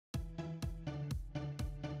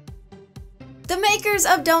The makers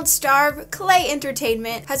of Don't Starve, Clay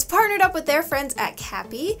Entertainment, has partnered up with their friends at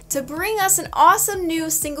Cappy to bring us an awesome new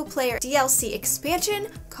single-player DLC expansion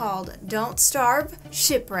called Don't Starve,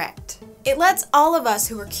 Shipwrecked. It lets all of us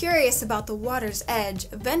who are curious about the water's edge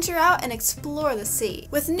venture out and explore the sea.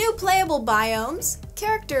 With new playable biomes,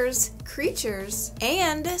 characters, creatures,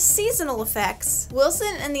 and seasonal effects,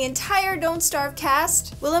 Wilson and the entire Don't Starve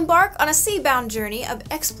cast will embark on a seabound journey of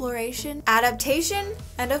exploration, adaptation,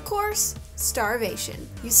 and of course, starvation.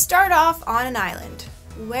 You start off on an island.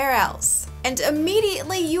 Where else? And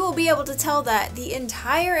immediately you will be able to tell that the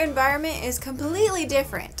entire environment is completely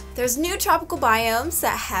different. There's new tropical biomes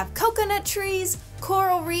that have coconut trees,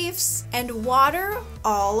 coral reefs, and water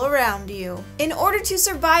all around you. In order to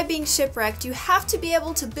survive being shipwrecked, you have to be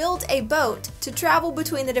able to build a boat to travel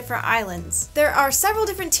between the different islands. There are several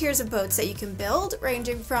different tiers of boats that you can build,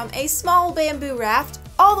 ranging from a small bamboo raft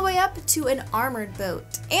all the way up to an armored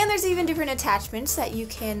boat. And there's even different attachments that you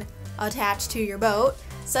can attach to your boat,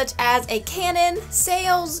 such as a cannon,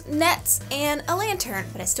 sails, nets, and a lantern.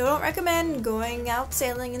 But I still don't recommend going out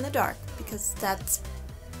sailing in the dark because that's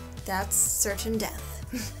certain death.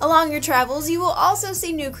 Along your travels, you will also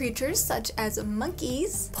see new creatures such as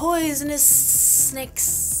monkeys, poisonous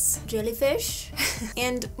snakes, jellyfish,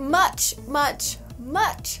 and much, much,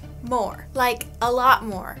 much more. Like, a lot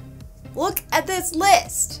more. Look at this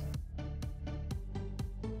list!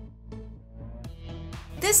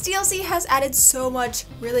 This DLC has added so much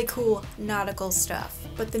really cool nautical stuff,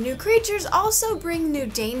 but the new creatures also bring new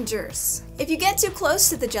dangers. If you get too close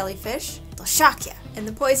to the jellyfish, they'll shock you, and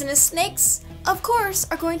the poisonous snakes, of course,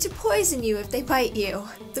 are going to poison you if they bite you.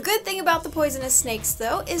 The good thing about the poisonous snakes,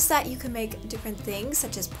 though, is that you can make different things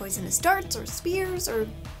such as poisonous darts or spears or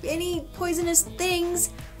any poisonous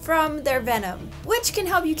things from their venom, which can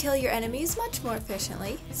help you kill your enemies much more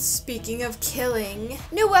efficiently. Speaking of killing,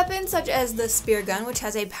 new weapons such as the spear gun, which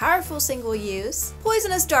has a powerful single use,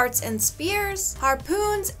 poisonous darts and spears,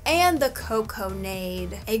 harpoons, and the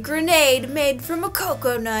coconade, a grenade made from a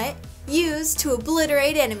coconut used to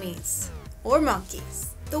obliterate enemies or monkeys.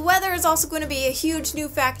 The weather is also going to be a huge new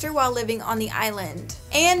factor while living on the island.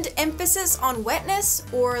 And emphasis on wetness,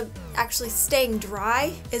 or actually staying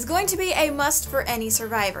dry, is going to be a must for any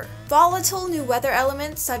survivor. Volatile new weather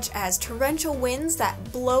elements such as torrential winds that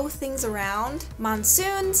blow things around,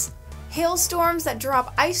 monsoons, hailstorms that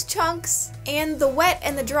drop ice chunks, and the wet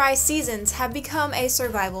and the dry seasons have become a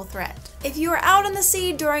survival threat. If you are out on the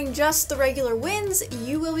sea during just the regular winds,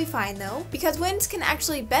 you will be fine though, because winds can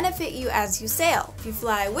actually benefit you as you sail. If you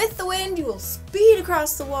fly with the wind, you will speed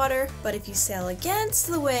across the water, but if you sail against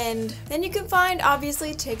the wind, then you can find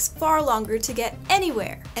obviously it takes far longer to get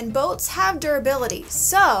anywhere. And boats have durability,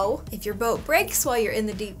 so if your boat breaks while you're in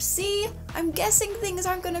the deep sea, I'm guessing things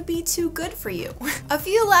aren't going to be too good for you. A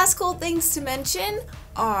few last cool things to mention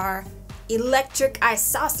are electric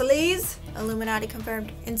isosceles. Illuminati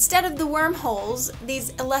confirmed. Instead of the wormholes,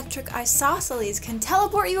 these electric isosceles can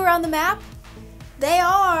teleport you around the map. They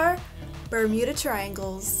are Bermuda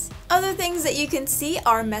Triangles. Other things that you can see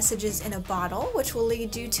are messages in a bottle, which will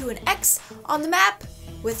lead you to an X on the map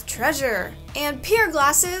with treasure. And pier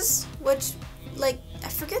glasses, which, like, I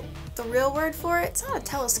forget the real word for it. It's not a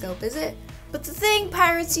telescope, is it? But the thing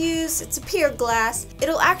pirates use, it's a pier glass.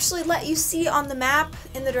 It'll actually let you see on the map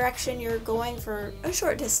in the direction you're going for a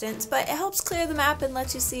short distance, but it helps clear the map and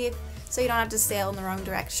lets you see so you don't have to sail in the wrong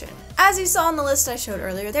direction. As you saw on the list I showed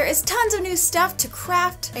earlier, there is tons of new stuff to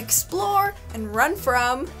craft, explore, and run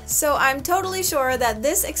from, so I'm totally sure that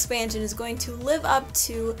this expansion is going to live up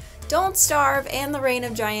to Don't Starve and the Reign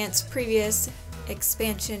of Giants' previous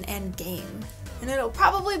expansion and game. And it'll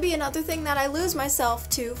probably be another thing that I lose myself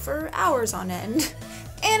to for hours on end.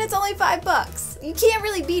 And it's only $5. You can't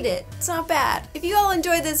really beat it. It's not bad. If you all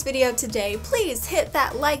enjoyed this video today, please hit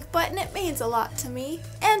that like button. It means a lot to me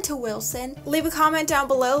and to Wilson. Leave a comment down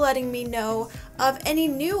below letting me know of any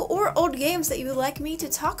new or old games that you would like me to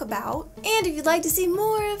talk about. And if you'd like to see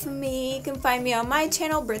more of me, you can find me on my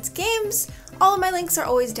channel, BRITTS Games. All of my links are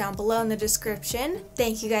always down below in the description.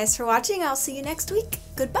 Thank you guys for watching. I'll see you next week.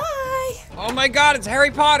 Goodbye. Oh my god, it's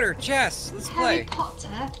Harry Potter. Chess. Let's play. Harry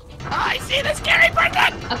Potter? I see the scary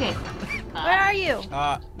person! Okay. Where are you?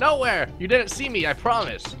 Nowhere. You didn't see me, I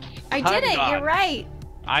promise. I didn't, you're right.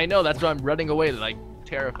 I know, that's why I'm running away, like,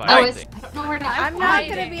 terrified. Oh, I don't know where to I'm not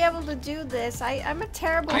gonna be able to do this. I'm a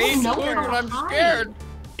terrible I ain't speaker. I'm scared.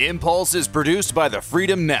 Impulse is produced by the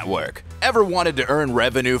Freedom Network. Ever wanted to earn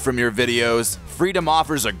revenue from your videos? Freedom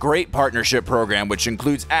offers a great partnership program which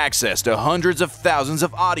includes access to hundreds of thousands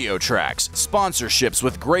of audio tracks, sponsorships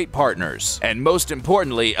with great partners, and most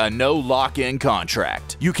importantly, a no lock-in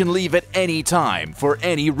contract. You can leave at any time for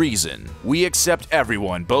any reason. We accept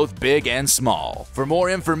everyone, both big and small. For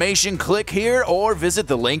more information, click here or visit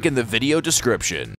the link in the video description.